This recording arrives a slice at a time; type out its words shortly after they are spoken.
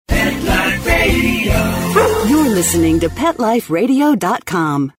listening to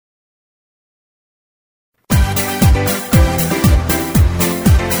PetLifeRadio.com.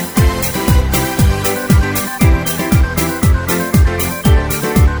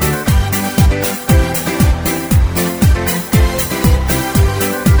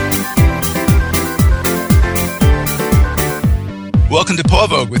 Welcome to Paw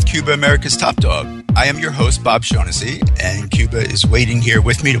Vogue with Cuba, America's Top Dog. I am your host, Bob Shaughnessy, and Cuba is waiting here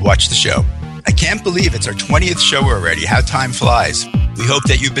with me to watch the show. I can't believe it's our 20th show already. How time flies. We hope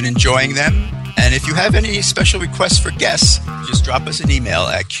that you've been enjoying them. And if you have any special requests for guests, just drop us an email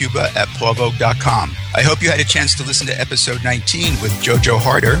at cuba@pawvogue.com. I hope you had a chance to listen to episode 19 with Jojo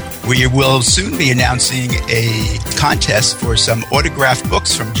Harder, where you will soon be announcing a contest for some autographed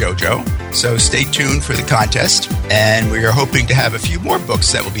books from Jojo. So stay tuned for the contest. And we are hoping to have a few more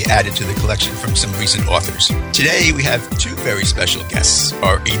books that will be added to the collection from some recent authors. Today, we have two very special guests,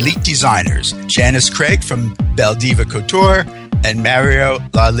 our elite designers, Janice Craig from Baldiva Couture and Mario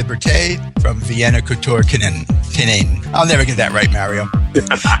La Liberté from Vienna Couture Canine. I'll never get that right, Mario.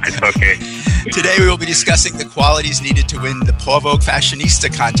 It's okay. Today we will be discussing the qualities needed to win the Paw Vogue Fashionista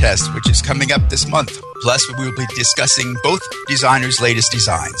contest, which is coming up this month. Plus, we will be discussing both designers' latest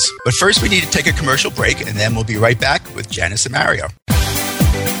designs. But first, we need to take a commercial break, and then we'll be right back with Janice and Mario.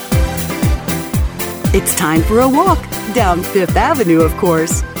 It's time for a walk down Fifth Avenue, of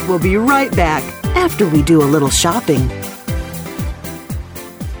course. We'll be right back after we do a little shopping.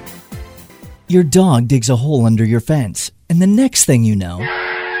 Your dog digs a hole under your fence, and the next thing you know,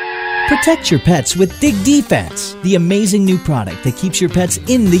 protect your pets with Dig Defense, the amazing new product that keeps your pets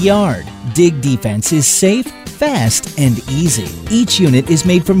in the yard. Dig Defense is safe, fast, and easy. Each unit is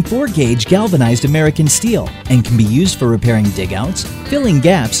made from 4-gauge galvanized American steel and can be used for repairing dig-outs, filling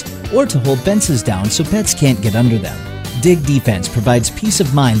gaps, or to hold fences down so pets can't get under them. Dig Defense provides peace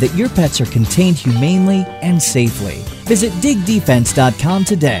of mind that your pets are contained humanely and safely. Visit digdefense.com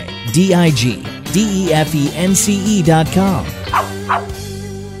today. DIGDEFENCE.com.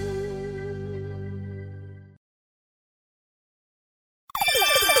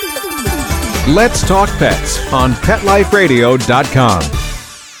 Let's Talk Pets on PetLifeRadio.com.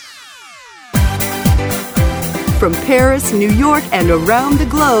 From Paris, New York, and around the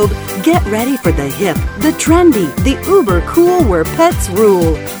globe, get ready for the hip, the trendy, the uber cool where pets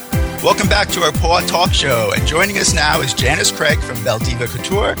rule. Welcome back to our Paw Talk Show, and joining us now is Janice Craig from Baldiva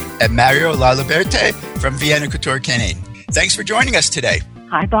Couture and Mario La Liberté from Vienna Couture Canine. Thanks for joining us today.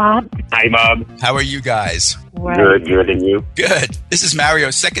 Hi, Bob. Hi, Bob. How are you guys? Well, Good, and you? Good. This is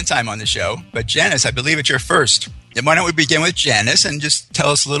Mario's second time on the show, but Janice, I believe it's your first. And why don't we begin with Janice and just tell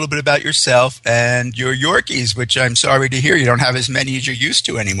us a little bit about yourself and your Yorkies, which I'm sorry to hear you don't have as many as you're used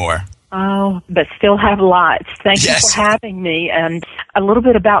to anymore. Oh, but still have lots. Thank you for having me. And a little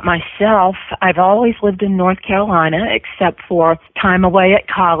bit about myself. I've always lived in North Carolina, except for time away at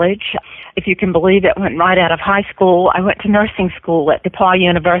college. If you can believe it, went right out of high school. I went to nursing school at DePauw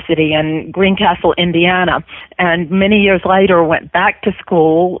University in Greencastle, Indiana. And many years later, went back to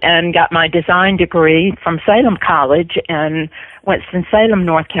school and got my design degree from Salem College in Winston-Salem,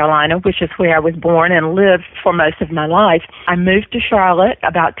 North Carolina, which is where I was born and lived for most of my life. I moved to Charlotte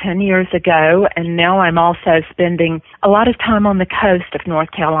about 10 years ago, and now I'm also spending a lot of time on the coast of North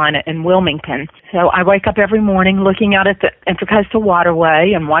Carolina in Wilmington. So I wake up every morning looking out at the Intracoastal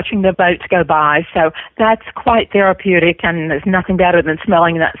Waterway and watching the boats go by. So that's quite therapeutic, and there's nothing better than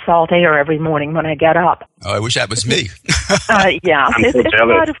smelling that salt air every morning when I get up. Oh, I wish that was me. Yeah, it's a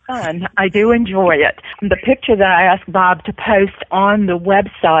lot of fun. I do enjoy it. The picture that I asked Bob to post on the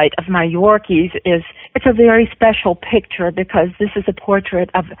website of my Yorkies it's a very special picture because this is a portrait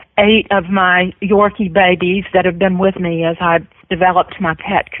of 8 of my Yorkie babies that have been with me as I've developed my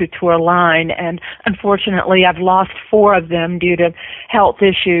pet couture line. And unfortunately, I've lost 4 of them due to health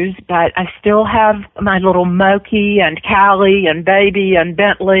issues, but I still have my little Moki and Callie and Baby and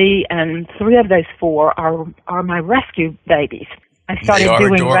Bentley, and 3 of those 4 are my rescue babies. I started they are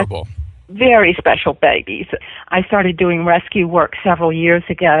doing adorable. Very special babies. I started doing rescue work several years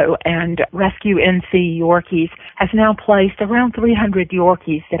ago, and Rescue NC Yorkies has now placed around 300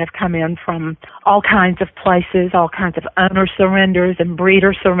 Yorkies that have come in from all kinds of places, all kinds of owner surrenders and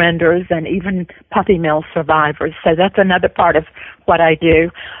breeder surrenders, and even puppy mill survivors. So that's another part of what I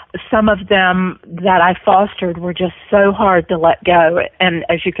do. Some of them that I fostered were just so hard to let go, and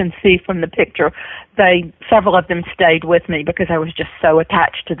as you can see from the picture, several of them stayed with me because I was just so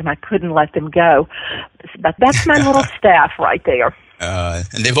attached to them I couldn't let them go. But that's my little staff right there.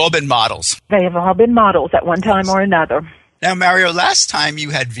 And they've all been models. They have all been models at one time or another. Now, Mario, last time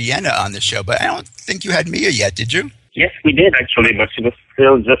you had Vienna on the show, but I don't think you had Mia yet, did you? Yes, we did, actually, but she was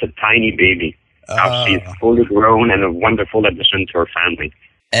still just a tiny baby. How she's fully grown and a wonderful addition to her family.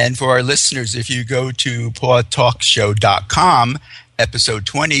 And for our listeners, if you go to pawtalkshow.com, episode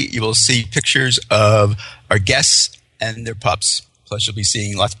 20, you will see pictures of our guests and their pups. Plus, you'll be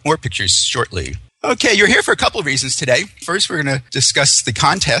seeing lots more pictures shortly. Okay, you're here for a couple of reasons today. First, we're going to discuss the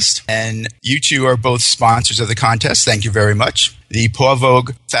contest, and you two are both sponsors of the contest. Thank you very much. The Paw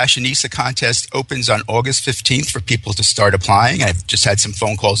Vogue Fashionista contest opens on August 15th for people to start applying. I've just had some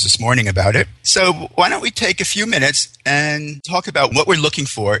phone calls this morning about it. So why don't we take a few minutes and talk about what we're looking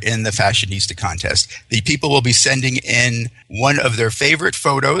for in the Fashionista contest. The people will be sending in one of their favorite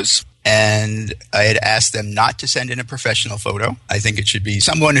photos, and I had asked them not to send in a professional photo. I think it should be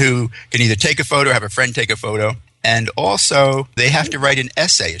someone who can either take a photo or have a friend take a photo. And also, they have to write an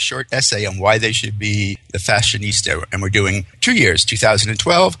essay, a short essay on why they should be the fashionista. And we're doing 2 years,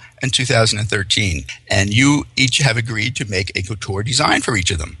 2012 and 2013. And you each have agreed to make a couture design for each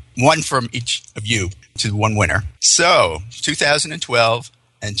of them. One from each of you to one winner. So, 2012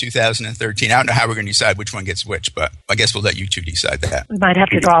 and 2013. I don't know how we're going to decide which one gets which, but I guess we'll let you two decide that. We might have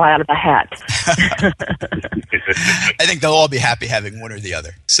to draw out of a hat. I think they'll all be happy having one or the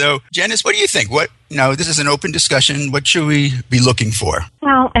other. So, Janice, what do you think? This is an open discussion. What should we be looking for?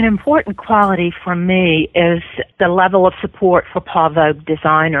 Well, an important quality for me is the level of support for Paw Vogue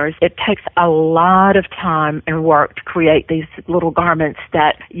designers. It takes a lot of time and work to create these little garments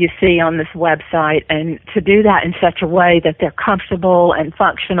that you see on this website, and to do that in such a way that they're comfortable and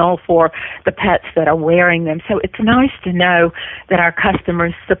functional for the pets that are wearing them. So it's nice to know that our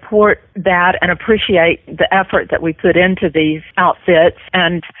customers support that and appreciate the effort that we put into these outfits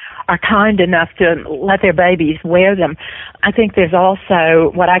and are kind enough to let their babies wear them. I think there's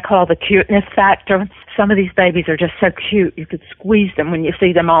also what I call the cuteness factor. Some of these babies are just so cute, you could squeeze them when you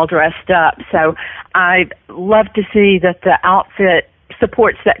see them all dressed up. So I love to see that the outfit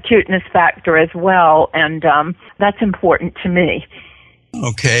supports that cuteness factor as well, and that's important to me.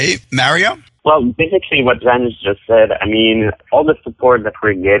 Okay. Mario? Well, basically what Janice just said, I mean, all the support that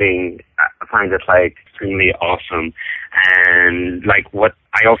we're getting, I find it extremely awesome. And what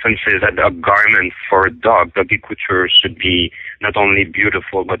I often say is that a garment for a doggy couture should be not only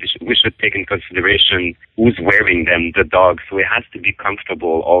beautiful, but we should take in consideration who's wearing them, the dog. So it has to be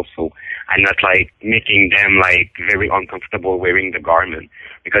comfortable also, and not making them very uncomfortable wearing the garment.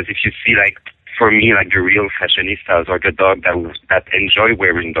 Because if you see for me, the real fashionistas are the dogs that enjoy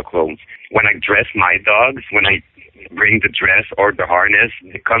wearing the clothes. When I dress my dogs, when I bring the dress or the harness,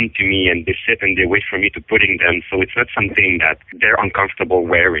 they come to me and they sit and they wait for me to putting them. So it's not something that they're uncomfortable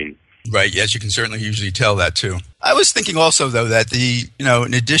wearing. Right. Yes, you can certainly usually tell that too. I was thinking also, though, that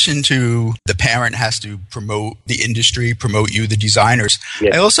in addition to the parent has to promote the industry, promote you, the designers,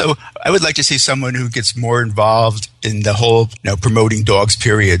 yes. I would like to see someone who gets more involved in the whole, promoting dogs,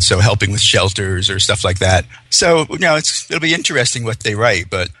 period. So helping with shelters or stuff like that. So, it'll be interesting what they write,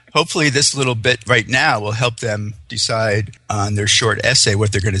 but hopefully this little bit right now will help them decide on their short essay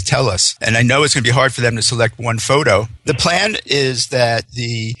what they're going to tell us. And I know it's going to be hard for them to select one photo. The plan is that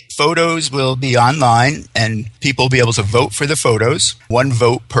the photos will be online and people will be able to vote for the photos, one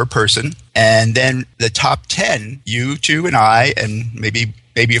vote per person. And then the top 10, you two and I, and maybe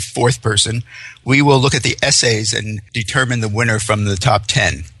a fourth person, we will look at the essays and determine the winner from the top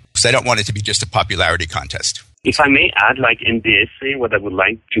 10. Because I don't want it to be just a popularity contest. If I may add, in the essay, what I would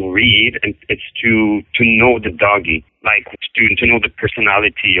like to read, and it's to know the doggy, to know the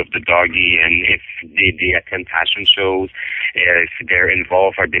personality of the doggy, and if they attend fashion shows, if they're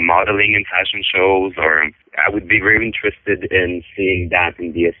involved, are they modeling in fashion shows, or I would be very interested in seeing that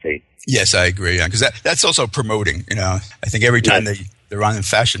in the essay. Yes, I agree, because that's also promoting. I think every time they're on the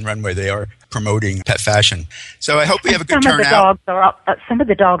fashion runway, they are promoting pet fashion. So I hope we have a good turnout. Some of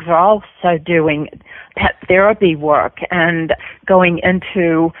the dogs are also doing pet therapy work and going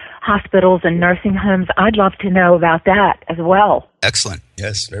into hospitals and nursing homes. I'd love to know about that as well. Excellent.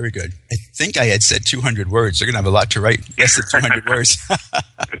 Yes, very good. I think I had said 200 words. They're going to have a lot to write. Less than 200 words.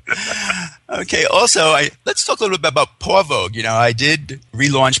 Okay. Also, let's talk a little bit about Paw Vogue. I did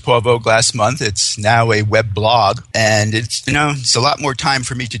relaunch Paw Vogue last month. It's now a web blog, and it's a lot more time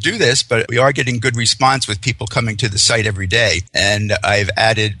for me to do this, but we are getting good response with people coming to the site every day. And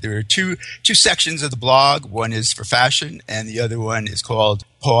there are two sections of the blog. One is for fashion, and the other one is called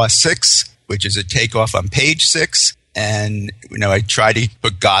Paw 6, which is a takeoff on page 6. And, I try to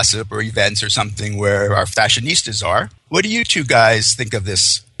put gossip or events or something where our fashionistas are. What do you two guys think of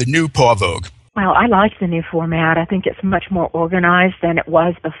this, the new Paw Vogue? Well, I like the new format. I think it's much more organized than it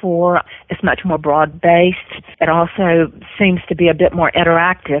was before. It's much more broad-based. It also seems to be a bit more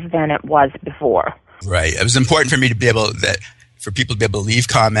interactive than it was before. Right. It was important for me to be able for people to be able to leave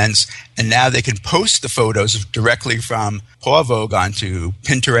comments. And now they can post the photos directly from Paw Vogue onto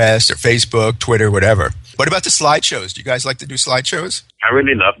Pinterest or Facebook, Twitter, whatever. What about the slideshows? Do you guys like to do slideshows? I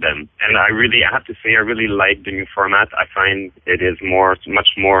really love them. And I have to say, I really like the new format. I find it is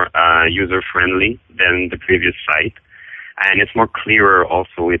much more user-friendly than the previous site. And it's more clearer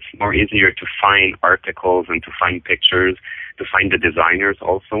also. It's more easier to find articles and to find pictures, to find the designers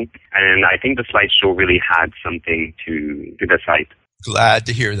also. And I think the slideshow really had something to the site. Glad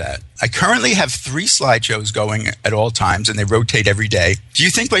to hear that. I currently have 3 slideshows going at all times, and they rotate every day. Do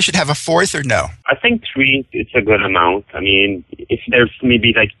you think we should have a 4th or no? I think 3 is a good amount. I mean, if there's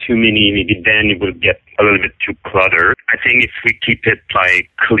maybe like too many, maybe then it will get a little bit too cluttered. I think if we keep it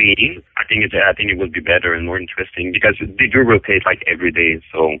like clean, I think it will be better and more interesting because they do rotate like every day.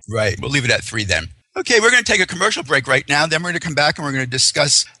 So right, we'll leave it at 3 then. Okay, we're going to take a commercial break right now. Then we're going to come back and we're going to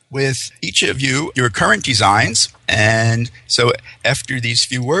discuss with each of you your current designs. And so after these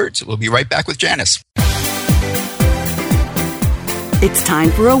few words, we'll be right back with Janice. It's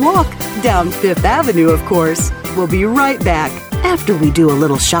time for a walk down Fifth Avenue, of course. We'll be right back after we do a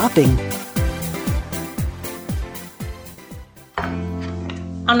little shopping.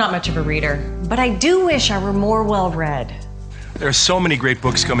 I'm not much of a reader, but I do wish I were more well-read. There are so many great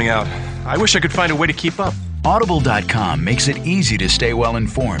books coming out. I wish I could find a way to keep up. Audible.com makes it easy to stay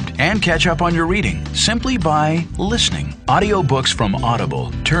well-informed and catch up on your reading simply by listening. Audiobooks from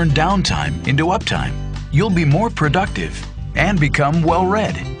Audible turn downtime into uptime. You'll be more productive and become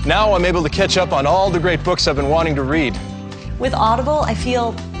well-read. Now I'm able to catch up on all the great books I've been wanting to read. With Audible, I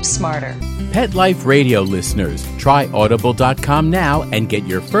feel smarter. Pet Life Radio listeners, try Audible.com now and get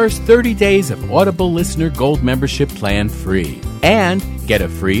your first 30 days of Audible Listener Gold membership plan free. And get a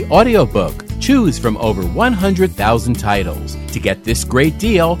free audiobook. Choose from over 100,000 titles. To get this great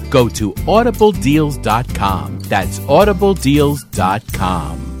deal, go to audibledeals.com. That's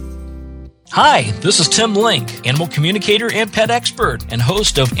audibledeals.com. Hi, this is Tim Link, animal communicator and pet expert and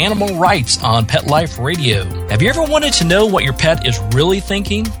host of Animal Rights on Pet Life Radio. Have you ever wanted to know what your pet is really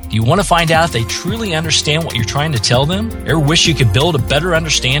thinking? Do you want to find out if they truly understand what you're trying to tell them? Ever wish you could build a better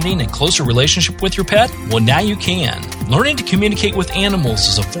understanding and closer relationship with your pet? Well, now you can. Learning to Communicate with Animals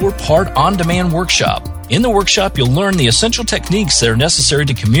is a 4-part on-demand workshop. In the workshop, you'll learn the essential techniques that are necessary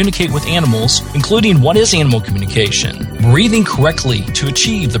to communicate with animals, including what is animal communication, breathing correctly to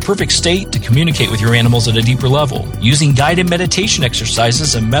achieve the perfect state to communicate with your animals at a deeper level, using guided meditation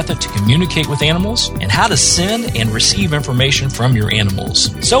exercises and method to communicate with animals, and how to send and receive information from your animals.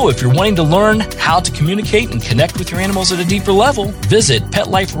 So if you're wanting to learn how to communicate and connect with your animals at a deeper level, visit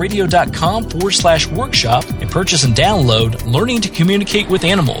PetLifeRadio.com/workshop and purchase and download Learning to Communicate with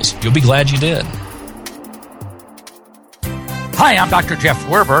Animals. You'll be glad you did. Hi, I'm Dr. Jeff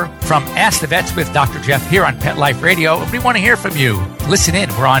Werber from Ask the Vets with Dr. Jeff here on Pet Life Radio. We want to hear from you. Listen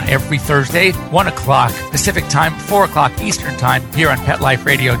in. We're on every Thursday, 1 o'clock Pacific Time, 4 o'clock Eastern Time here on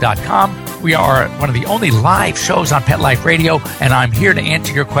PetLifeRadio.com. We are one of the only live shows on Pet Life Radio, and I'm here to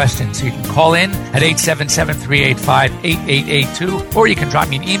answer your questions. So you can call in at 877-385-8882, or you can drop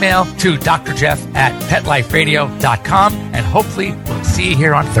me an email to drjeff@PetLifeRadio.com, and hopefully we'll see you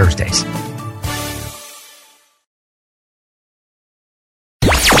here on Thursdays.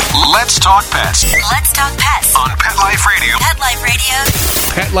 Let's talk pets. Let's talk pets On Pet Life Radio. Pet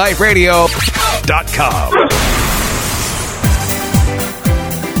Life Radio. PetLifeRadio.com.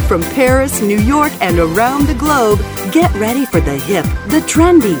 From Paris, New York, and around the globe, get ready for the hip, the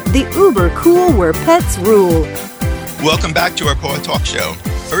trendy, the uber cool where pets rule. Welcome back to our Paw Talk Show.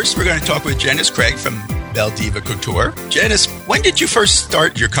 First, we're going to talk with Janice Craig from Belle Diva Couture. Janice, when did you first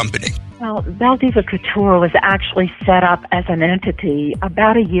start your company? Well, Belle Diva Couture was actually set up as an entity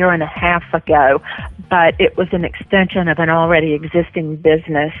about 1.5 years ago, but it was an extension of an already existing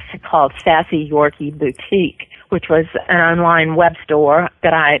business called Sassy Yorkie Boutique, which was an online web store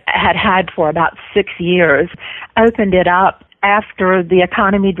that I had for about 6 years. Opened it up after the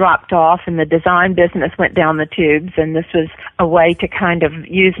economy dropped off and the design business went down the tubes, and this was a way to kind of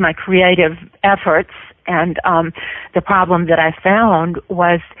use my creative efforts. And the problem that I found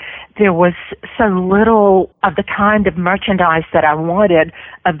was there was so little of the kind of merchandise that I wanted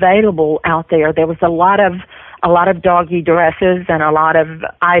available out there. There was a lot of doggy dresses and a lot of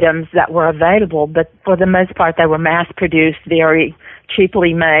items that were available, but for the most part they were mass-produced, very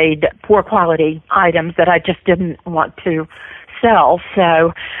cheaply made, poor quality items that I just didn't want to sell.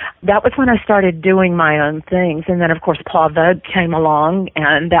 So that was when I started doing my own things. And then, of course, Paw Vogue came along,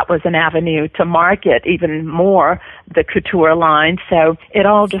 and that was an avenue to market even more the couture line. So it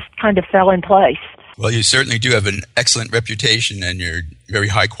all just kind of fell in place. Well, you certainly do have an excellent reputation, and you're very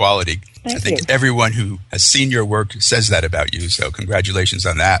high quality. I think everyone who has seen your work says that about you, so congratulations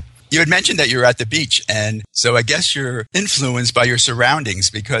on that. You had mentioned that you're at the beach, and so I guess you're influenced by your surroundings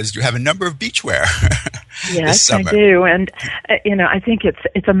because you have a number of beachwear. Yes, I do. And, I think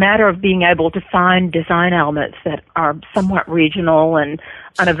it's a matter of being able to find design elements that are somewhat regional and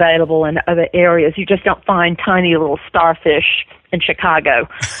unavailable in other areas. You just don't find tiny little starfish in Chicago.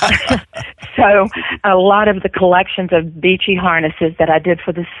 So a lot of the collections of beachy harnesses that I did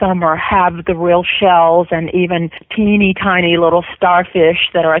for the summer have the real shells and even teeny tiny little starfish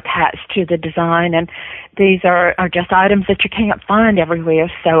that are attached to the design. And these are just items that you can't find everywhere.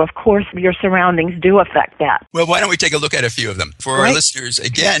 So, of course, your surroundings do affect that. Well, why don't we take a look at a few of them? For our listeners,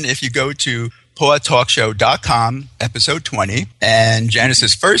 again, if you go to POATalkshow.com, episode 20, and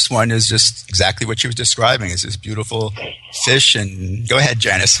Janice's first one is just exactly what she was describing. It's this beautiful fish, and go ahead,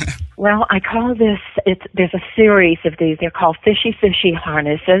 Janice. Well, I call this, there's a series of these. They're called Fishy Fishy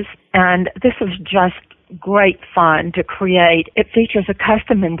harnesses, and this was just great fun to create. It features a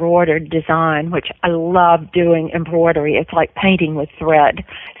custom embroidered design, which I love doing embroidery. It's like painting with thread.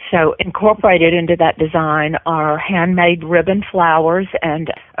 So incorporated into that design are handmade ribbon flowers and,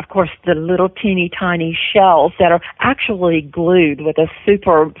 of course, the little teeny tiny shells that are actually glued with a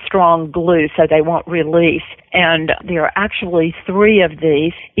super strong glue so they won't release. And there are actually 3 of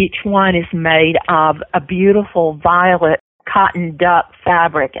these. Each one is made of a beautiful violet cotton duck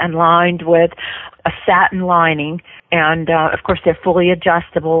fabric and lined with a satin lining. And, of course, they're fully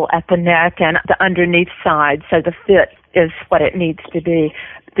adjustable at the neck and the underneath side, so the fit is what it needs to be.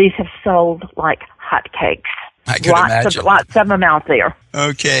 These have sold like hotcakes. I could imagine. Lots of them out there.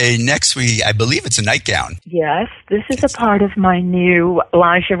 Okay, next I believe it's a nightgown. Yes, this is a part of my new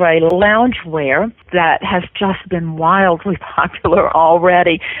lingerie loungewear that has just been wildly popular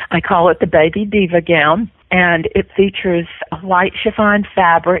already. I call it the Baby Diva gown. And it features a white chiffon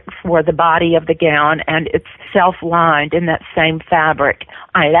fabric for the body of the gown, and it's self-lined in that same fabric.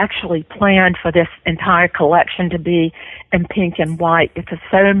 I had actually planned for this entire collection to be in pink and white because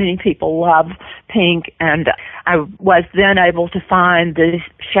so many people love pink, and I was then able to find these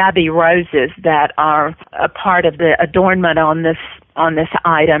shabby roses that are a part of the adornment on this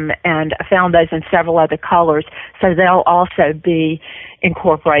item, and I found those in several other colors, so they'll also be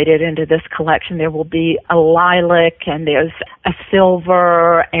incorporated into this collection. There will be a lilac, and there's a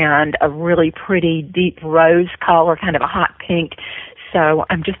silver, and a really pretty deep rose color, kind of a hot pink. So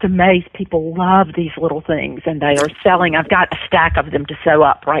I'm just amazed people love these little things, and they are selling. I've got a stack of them to sew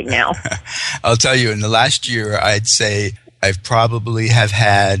up right now. I'll tell you, in the last year, I'd say I've probably have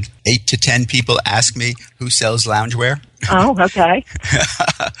had 8 to 10 people ask me who sells loungewear. Oh, okay.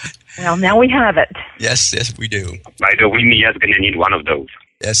 Well, now we have it. Yes, we do. By the way, Mia's going to need one of those.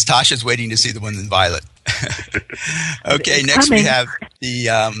 Yes, Tasha's waiting to see the one in violet. Okay, next we have the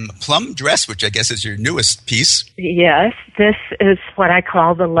plum dress, which I guess is your newest piece. Yes, this is what I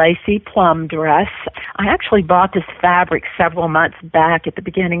call the lacy plum dress. I actually bought this fabric several months back at the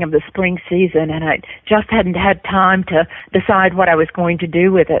beginning of the spring season, and I just hadn't had time to decide what I was going to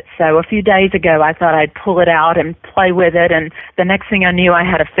do with it. So a few days ago, I thought I'd pull it out and play with it, and the next thing I knew, I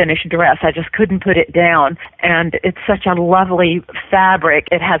had a finished dress. I just couldn't put it down, and it's such a lovely fabric.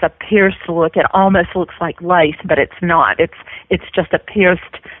 It has a pierced look. It almost looks like lace, but it's not. It's just a pierced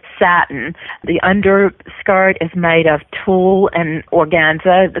satin. The underskirt is made of tulle and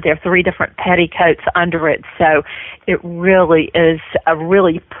organza. There are 3 different petticoats under it, so it really is a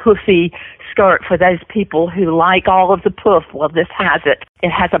really puffy skirt for those people who like all of the puff. Well, this has it.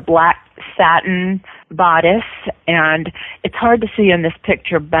 It has a black satin bodice, and it's hard to see in this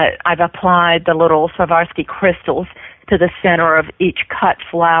picture, but I've applied the little Swarovski crystals to the center of each cut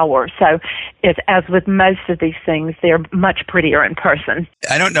flower. So as with most of these things, they're much prettier in person.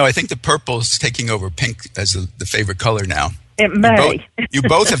 I don't know. I think the purple's taking over pink as the favorite color now. It may. You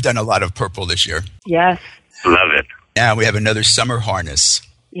both have done a lot of purple this year. Yes. Love it. Now we have another summer harness.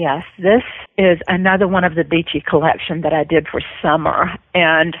 Yes, this is another one of the beachy collection that I did for summer,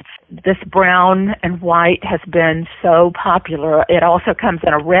 and this brown and white has been so popular. It also comes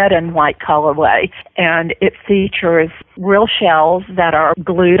in a red and white colorway, and it features real shells that are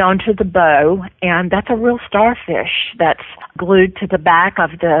glued onto the bow, and that's a real starfish that's glued to the back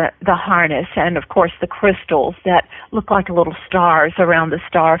of the harness, and of course the crystals that look like little stars around the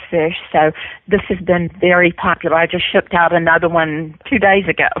starfish. So this has been very popular. I just shipped out another one 2 days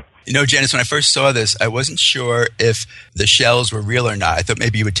ago. You know, Janice, when I first saw this, I wasn't sure if the shells were real or not. I thought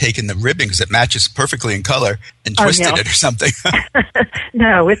maybe you had taken the ribbon because it matches perfectly in color and twisted it or something.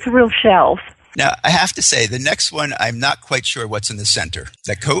 No, it's real shells. Now, I have to say, the next one, I'm not quite sure what's in the center.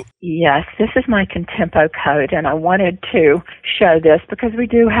 That coat? Yes, this is my Contempo coat, and I wanted to show this because we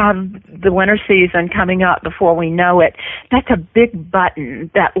do have the winter season coming up before we know it. That's a big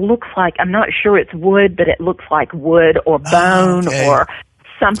button that looks like, I'm not sure it's wood, but it looks like wood or bone or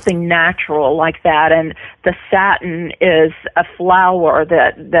something natural like that. And the satin is a flower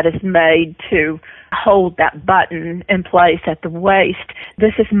that is made to hold that button in place at the waist.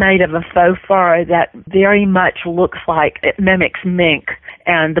 This is made of a faux fur that very much looks like it mimics mink,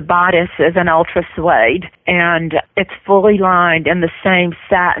 and the bodice is an ultra suede, and it's fully lined in the same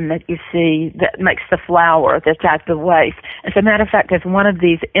satin that you see that makes the flower that's at the waist. As a matter of fact, there's one of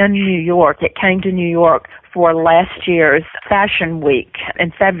these in New York. It came to New York for last year's Fashion Week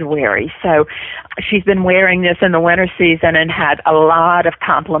in February. So she's been wearing this in the winter season and had a lot of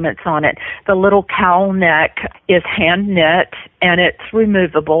compliments on it. The little cowl neck is hand knit and it's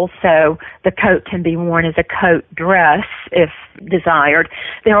removable, so the coat can be worn as a coat dress if desired.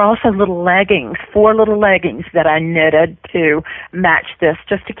 There are also little leggings, 4 little leggings that I knitted to match this,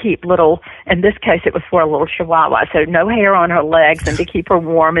 just to keep little, in this case it was for a little chihuahua, so no hair on her legs, and to keep her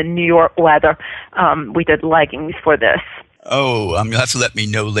warm in New York weather, we did leggings for this. Oh, you'll have to let me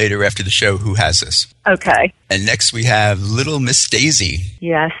know later after the show who has this. Okay. And next we have Little Miss Daisy.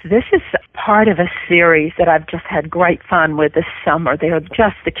 Yes, this is part of a series that I've just had great fun with this summer. They're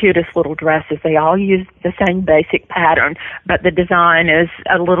just the cutest little dresses. They all use the same basic pattern, but the design is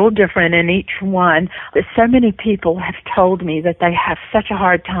a little different in each one. So many people have told me that they have such a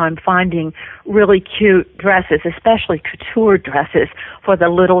hard time finding really cute dresses, especially couture dresses for the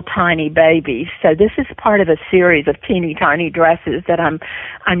little tiny babies. So this is part of a series of teeny tiny dresses that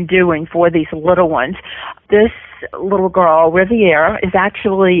I'm doing for these little ones. This little girl, Riviera, is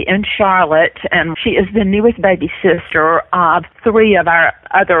actually in Charlotte, and she is the newest baby sister of 3 of our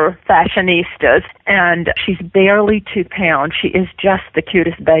other fashionistas, and she's barely 2 pounds. She is just the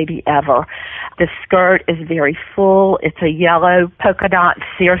cutest baby ever. The skirt is very full. It's a yellow polka dot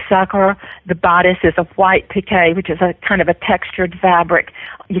seersucker. The bodice is a white piqué, which is a kind of a textured fabric.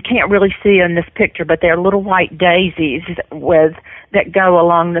 You can't really see in this picture, but they're little white daisies that go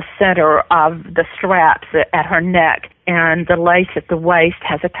along the center of the straps at her neck, and the lace at the waist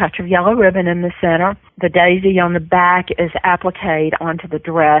has a touch of yellow ribbon in the center. The daisy on the back is appliqued onto the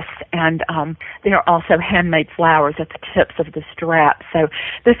dress, and there are also handmade flowers at the tips of the strap. So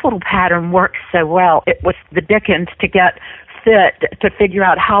this little pattern works so well. It was the dickens to get fit to figure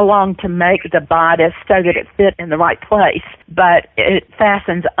out how long to make the bodice so that it fit in the right place, but it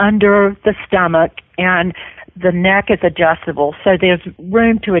fastens under the stomach, and the neck is adjustable, so there's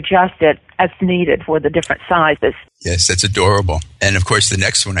room to adjust it as needed for the different sizes. Yes, that's adorable. And of course, the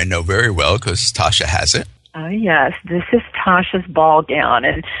next one I know very well because Tasha has it. Oh, yes. This is Tasha's ball gown.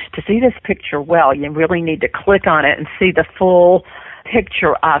 And to see this picture well, you really need to click on it and see the full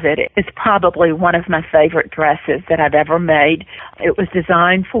picture of it. It's probably one of my favorite dresses that I've ever made. It was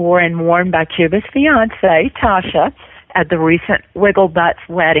designed for and worn by Cuba's fiancée, Tasha, at the recent Wiggle Butts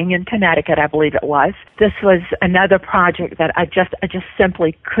wedding in Connecticut, I believe it was. This was another project that I just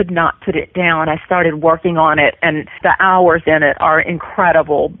simply could not put it down. I started working on it, and the hours in it are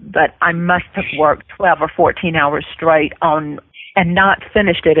incredible, but I must have worked 12 or 14 hours straight on and not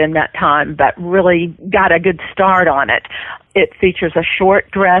finished it in that time, but really got a good start on it. It features a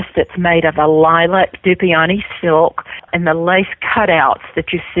short dress that's made of a lilac Dupioni silk, and the lace cutouts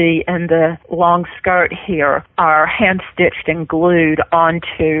that you see in the long skirt here are hand-stitched and glued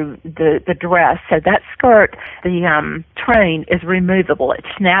onto the dress. So that skirt, the train is removable. It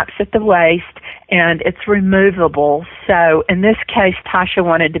snaps at the waist, and it's removable. So in this case, Tasha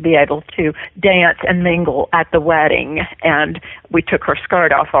wanted to be able to dance and mingle at the wedding, and we took her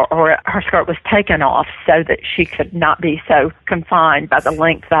skirt off, or her skirt was taken off so that she could not be so confined by the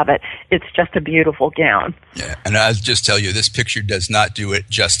length of it. It's just a beautiful gown. Yeah, and I'll just tell you, this picture does not do it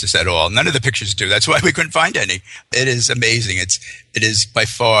justice at all. None of the pictures do. That's why we couldn't find any. It is amazing. It is by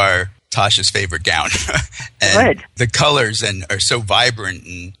far Tasha's favorite gown. And good. The colors are so vibrant.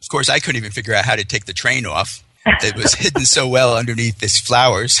 And of course, I couldn't even figure out how to take the train off. It was hidden so well underneath these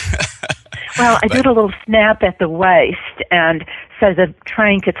flowers. Well, I did a little snap at the waist, and so the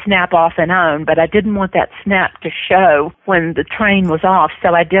train could snap off and on, but I didn't want that snap to show when the train was off,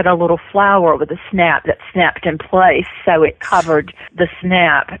 so I did a little flower with a snap that snapped in place, so it covered the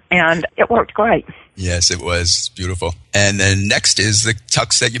snap, and it worked great. Yes, it was beautiful. And then next is the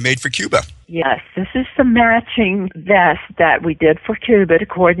tux that you made for Cuba. Yes, this is the matching vest that we did for Cuba to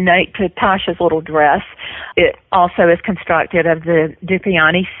coordinate to Tasha's little dress. It also is constructed of the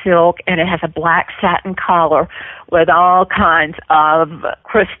Dupioni silk, and it has a black satin collar with all kinds of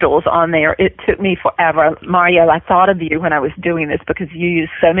crystals on there. It took me forever. Mario, I thought of you when I was doing this because you use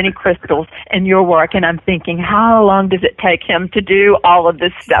so many crystals in your work, and I'm thinking, how long does it take him to do all of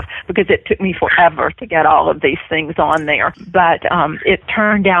this stuff? Because it took me forever to get all of these things on there. But it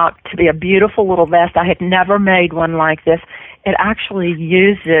turned out to be a beautiful little vest. I had never made one like this. It actually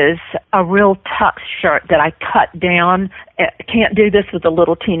uses a real tux shirt that I cut down. I can't do this with the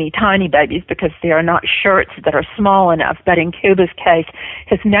little teeny tiny babies because they are not shirts that are small enough. But in Cuba's case,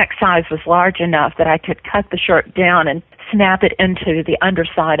 his neck size was large enough that I could cut the shirt down and snap it into the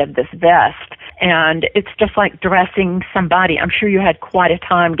underside of this vest. And it's just like dressing somebody. I'm sure you had quite a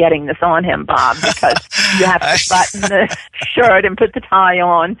time getting this on him, Bob, because you have to button the shirt and put the tie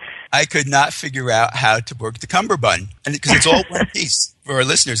on. I could not figure out how to work the cummerbund, and because it's all one piece. For our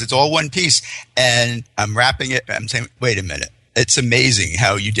listeners, it's all one piece, and I'm wrapping it. I'm saying, wait a minute. It's amazing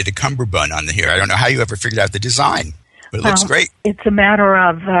how you did a cummerbund on here. I don't know how you ever figured out the design, but it looks great. It's a matter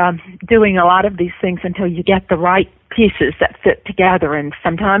of doing a lot of these things until you get the right pieces that fit together, and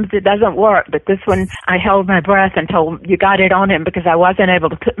sometimes it doesn't work. But this one, I held my breath until you got it on him because I wasn't able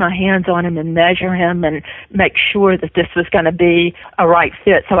to put my hands on him and measure him and make sure that this was going to be a right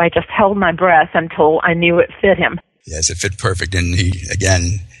fit. So I just held my breath until I knew it fit him. Yes, it fit perfect, and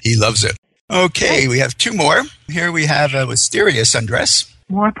he loves it. Okay, we have two more. Here we have a wisteria sundress.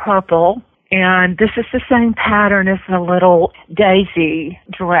 More purple. And this is the same pattern as the little daisy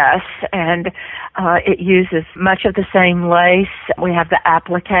dress, and it uses much of the same lace. We have the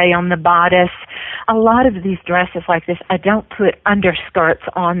applique on the bodice. A lot of these dresses like this, I don't put underskirts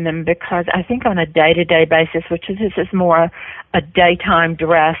on them because I think on a day-to-day basis, which this is more a daytime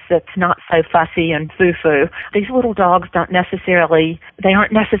dress that's not so fussy and foo-foo, these little dogs aren't necessarily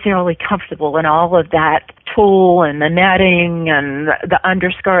comfortable in all of that tulle and the netting and the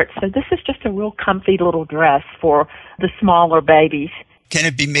underskirts. So this is just a real comfy little dress for the smaller babies. Can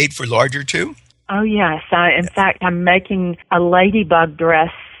it be made for larger too? Oh, yes. In fact, I'm making a ladybug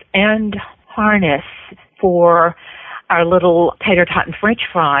dress and harness for our little tater tot and French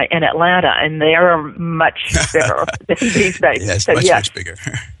fry in Atlanta, and they are much bigger than these babies. Yes, so, much bigger.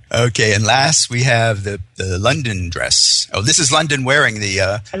 Okay, and last we have the London dress. Oh, this is London wearing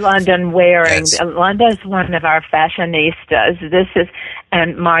the... London wearing. Yes. London is one of our fashionistas. This is,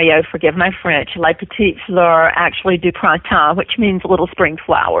 and Mario, forgive my French, La Petite Fleur, actually du printemps, which means little spring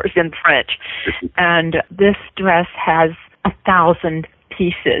flowers in French. And this dress has 1,000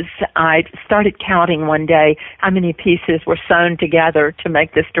 pieces. I started counting one day how many pieces were sewn together to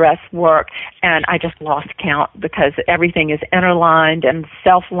make this dress work, and I just lost count because everything is interlined and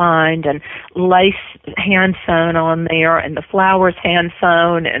self-lined and lace hand sewn on there and the flowers hand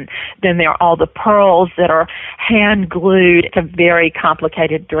sewn, and then there are all the pearls that are hand glued. It's a very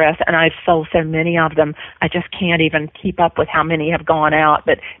complicated dress, and I've sold so many of them I just can't even keep up with how many have gone out,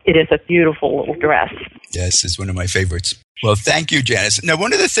 but it is a beautiful little dress. Yes, it's one of my favorites. Well, thank you, Janice. Now,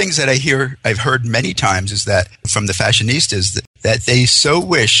 one of the things that I've heard many times is that from the fashionistas that they so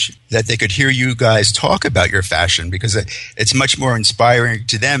wish that they could hear you guys talk about your fashion because it's much more inspiring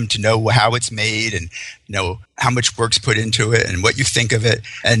to them to know how it's made and know how much work's put into it and what you think of it.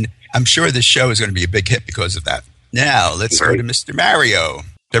 And I'm sure this show is going to be a big hit because of that. Now, let's go to Mr. Mario.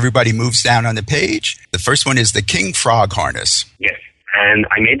 Everybody moves down on the page. The first one is the King Frog harness. Yes, and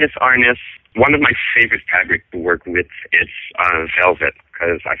I made this harness. One of my favorite fabric to work with is velvet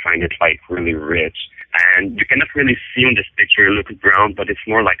because I find it like really rich. And you cannot really see in this picture, it looks brown, but it's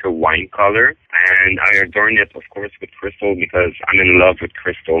more like a wine color. And I adorn it, of course, with crystal because I'm in love with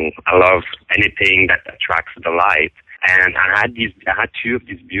crystal. I love anything that attracts the light. And I had two of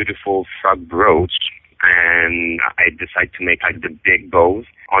these beautiful frog brooch, and I decided to make like the big bows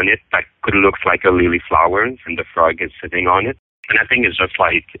on it that could look like a lily flowers, and the frog is sitting on it. And I think it's just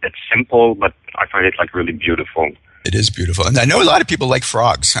like, it's simple, but I find it like really beautiful. It is beautiful. And I know a lot of people like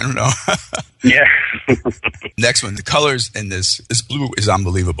frogs. I don't know. Yeah. Next one, the colors in this blue is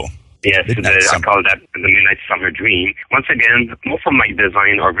unbelievable. Yes, I call that the Midnight Summer Dream. Once again, most of my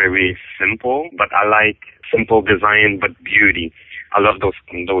design are very simple, but I like simple design, but beauty. I love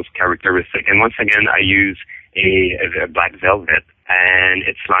those characteristics. And once again, I use a black velvet, and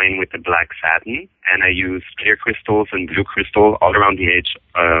it's lined with the black satin, and I use clear crystals and blue crystal all around the edge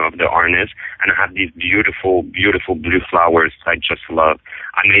of the harness, and I have these beautiful, beautiful blue flowers I just love.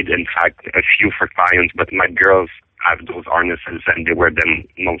 I made, in fact, a few for clients, but my girls have those harnesses, and they wear them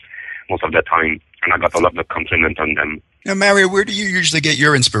most of the time. and I got a lot of compliment on them. Now, Mario, where do you usually get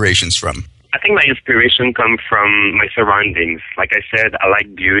your inspirations from? I think my inspiration comes from my surroundings. Like I said, I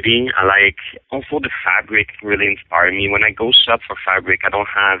like beauty. I like also the fabric really inspires me. When I go shop for fabric, I don't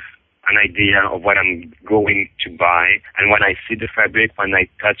have an idea of what I'm going to buy. And when I see the fabric, when I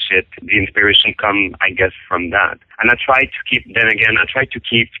touch it, the inspiration comes, I guess, from that. And I try to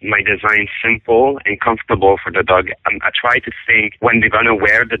keep my design simple and comfortable for the dog. I try to think when they're going to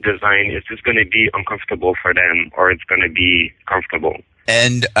wear the design, is this going to be uncomfortable for them or it's going to be comfortable?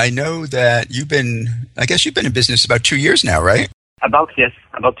 And I know that you've been in business about 2 years now, right? About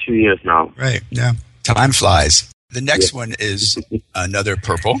 2 years now. Right, yeah. Time flies. The next one is another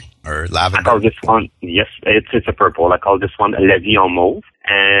purple or lavender. I call this one, yes, it's a purple. I call this one La Vie en Mauve.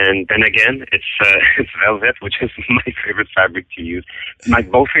 And then again, it's velvet, which is my favorite fabric to use. My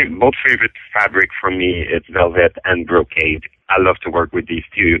both favorite fabric for me is velvet and brocade. I love to work with these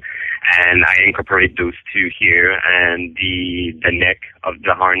two, and I incorporate those two here. And the neck of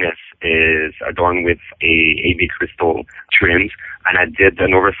the harness is adorned with a AB crystal trims, and I did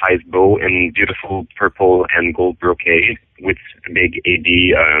an oversized bow in beautiful purple and gold brocade with big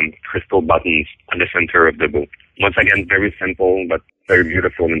AB crystal buttons on the center of the bow. Once again, very simple, but very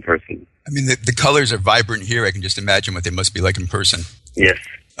beautiful in person. I mean, the colors are vibrant here. I can just imagine what they must be like in person. Yes.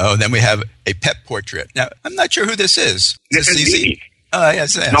 Oh, then we have a pet portrait. Now, I'm not sure who this is. This is Bibi. Oh,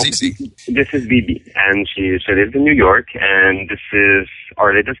 yes, Zizi. This is Bibi, and she lives in New York, and this is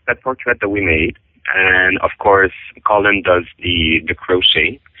our latest pet portrait that we made. And, of course, Colin does the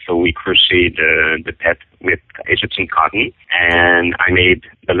crochet. So we crocheted the pet with Egyptian cotton, and I made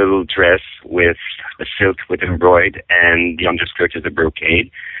the little dress with the silk with embroidered, and the underskirt is a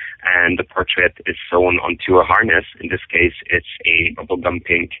brocade. And the portrait is sewn onto a harness. In this case, it's a bubblegum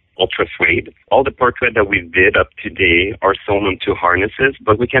pink ultra suede. All the portraits that we did up to date are sewn onto harnesses,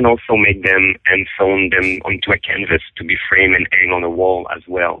 but we can also make them and sewn them onto a canvas to be framed and hang on the wall as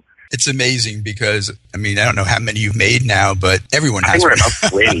well. It's amazing because, I mean, I don't know how many you've made now, but everyone has one. I think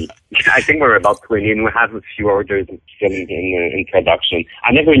we're about 20. I think we're about 20, and we have a few orders still in production.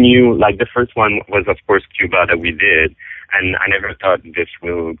 I never knew, like, the first one was, of course, Cuba that we did, and I never thought this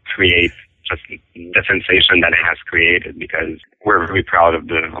will create just the sensation that it has created, because we're very proud of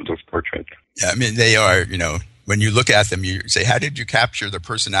those portraits. Yeah, I mean, they are, when you look at them, you say, how did you capture their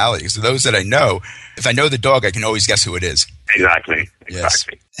personalities? So those that I know, if I know the dog, I can always guess who it is. Exactly. Yes.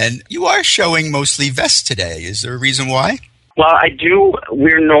 And you are showing mostly vests today. Is there a reason why? Well, I do.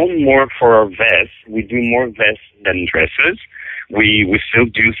 We're known more for our vests. We do more vests than dresses. We still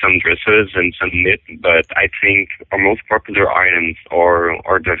do some dresses and some knit, but I think our most popular items are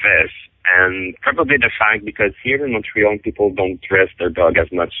the vests. And probably the fact because here in Montreal, people don't dress their dog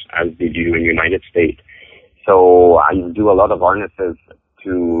as much as they do in the United States. So I do a lot of harnesses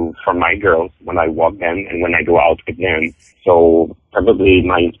for my girls when I walk them and when I go out with them. So probably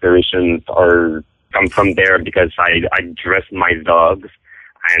my inspirations come from there because I dress my dogs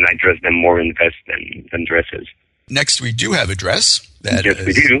and I dress them more in vests than dresses. Next, we do have a dress. Yes,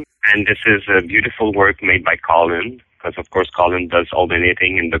 we do. And this is a beautiful work made by Colin, because of course Colin does all the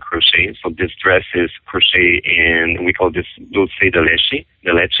knitting and the crochet. So this dress is crochet in, we call this dulce de leche.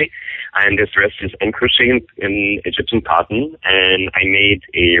 And this dress is crochet in Egyptian cotton, and I made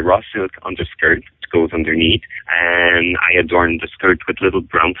a raw silk underskirt that goes underneath, and I adorned the skirt with little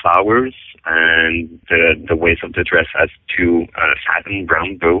brown flowers, and the waist of the dress has two satin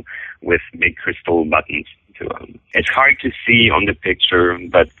brown bow with big crystal buttons. It's hard to see on the picture,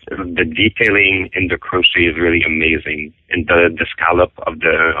 but the detailing in the crochet is really amazing, and the scallop of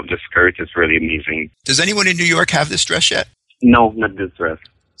the skirt is really amazing. Does anyone in New York have this dress yet? No, not this dress.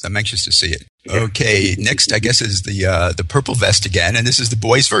 So I'm anxious to see it. Okay, next I guess is the purple vest again, and this is the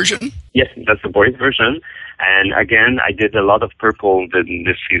boys' version? Yes, that's the boys' version. And again, I did a lot of purple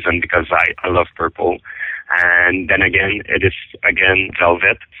this season because I love purple. And then again, it is again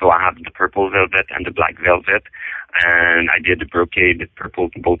velvet. So I have the purple velvet and the black velvet. And I did the brocade purple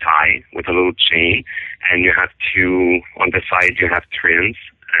bow tie with a little chain. And you have on the side you have trims.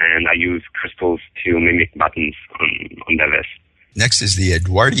 And I use crystals to mimic buttons on the vest. Next is the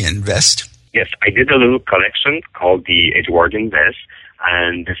Edwardian vest. Yes, I did a little collection called the Edwardian vest.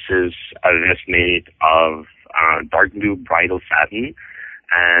 And this is a vest made of dark blue bridal satin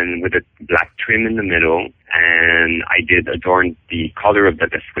and with a black trim in the middle. And I did adorn the color of the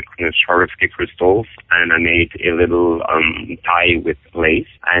vest with Swarovski crystals, and I made a little tie with lace.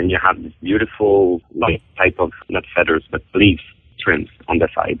 And you have this beautiful type of, not feathers, but leaves trims on the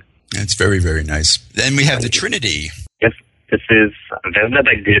side. That's very, very nice. Then we have the Trinity. Yes, this is a vest that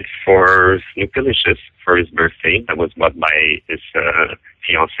I did for Snoopalicious for his birthday. That was bought by his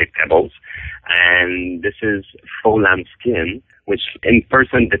fiancé Pebbles. And this is faux lambskin, which in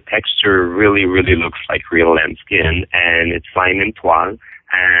person the texture really, really looks like real lambskin, and it's fine in toile.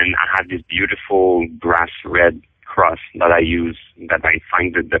 And I have this beautiful brass red cross that I use, that I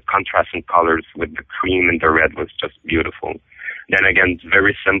find that the contrast in colors with the cream and the red was just beautiful. Then again, it's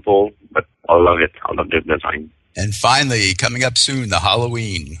very simple, but I love it. I love this design. And finally, coming up soon, the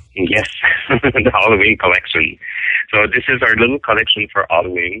Halloween. Yes, the Halloween collection. So this is our little collection for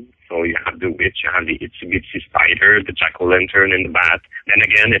Halloween. So you have the witch, you have the itsy bitsy spider, the jack-o'-lantern, and the bat. Then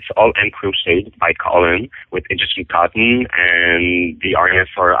again, it's all hand crocheted by Colin with Egyptian cotton, and the harness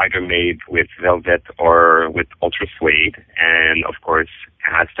are either made with velvet or with ultra suede. And of course,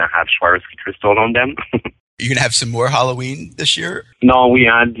 it has to have Swarovski crystal on them. You're going to have some more Halloween this year? No, we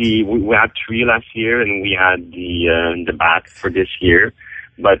had 3 last year, and we had the bat for this year.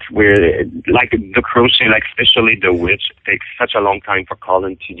 But we're like the crochet, like especially the witch, takes such a long time for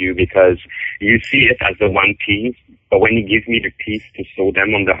Colin to do, because you see it as the one piece, but when he gives me the piece to sew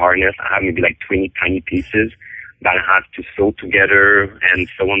them on the harness, I have maybe like 20 tiny pieces that I have to sew together and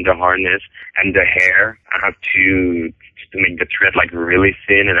sew on the harness. And the hair, I have to make the thread like really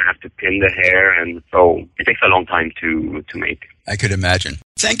thin, and I have to pin the hair, and so it takes a long time to make. I could imagine.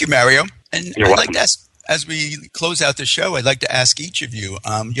 Thank you, Mario. And You're I'd welcome. like to ask, as we close out the show, I'd like to ask each of you,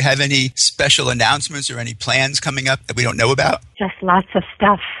 do you have any special announcements or any plans coming up that we don't know about? Just lots of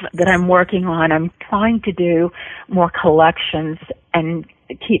stuff that I'm working on. I'm trying to do more collections and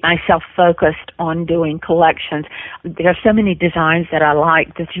keep myself focused on doing collections. There are so many designs that I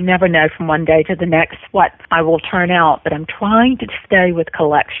like that you never know from one day to the next what I will turn out, but I'm trying to stay with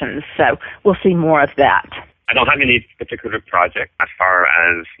collections, so we'll see more of that. I don't have any particular project as far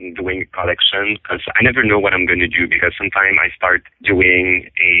as doing a collection, because I never know what I'm going to do, because sometimes I start doing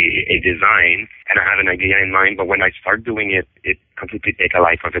a design and I have an idea in mind, but when I start doing it, it completely takes a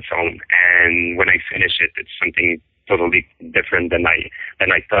life of its own. And when I finish it, it's something totally different than I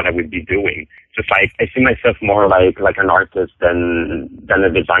thought I would be doing. Just like I see myself more like an artist than a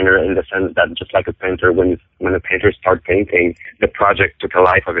designer, in the sense that just like a painter, when a painter starts painting, the project took a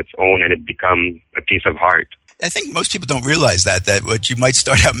life of its own and it becomes a piece of art. I think most people don't realize that what you might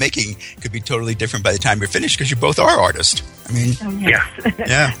start out making could be totally different by the time you're finished, because you both are artists. I mean, yeah.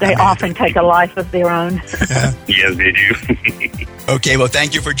 They often take a life of their own. Yeah. Yes, they do. Okay, well,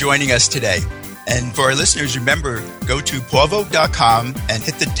 thank you for joining us today. And for our listeners, remember, go to paulvogue.com and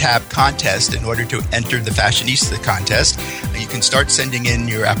hit the tab contest in order to enter the Fashionista contest. You can start sending in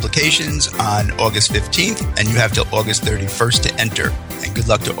your applications on August 15th, and you have till August 31st to enter. And good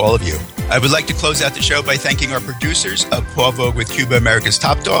luck to all of you. I would like to close out the show by thanking our producers of Paul Vogue with Cuba, America's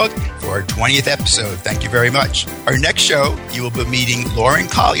Top Dog, for our 20th episode. Thank you very much. Our next show, you will be meeting Lauren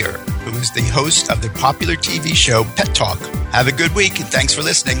Collier, who is the host of the popular TV show Pet Talk. Have a good week, and thanks for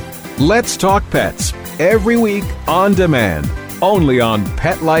listening. Let's Talk Pets, every week on demand, only on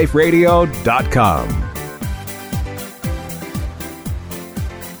PetLifeRadio.com.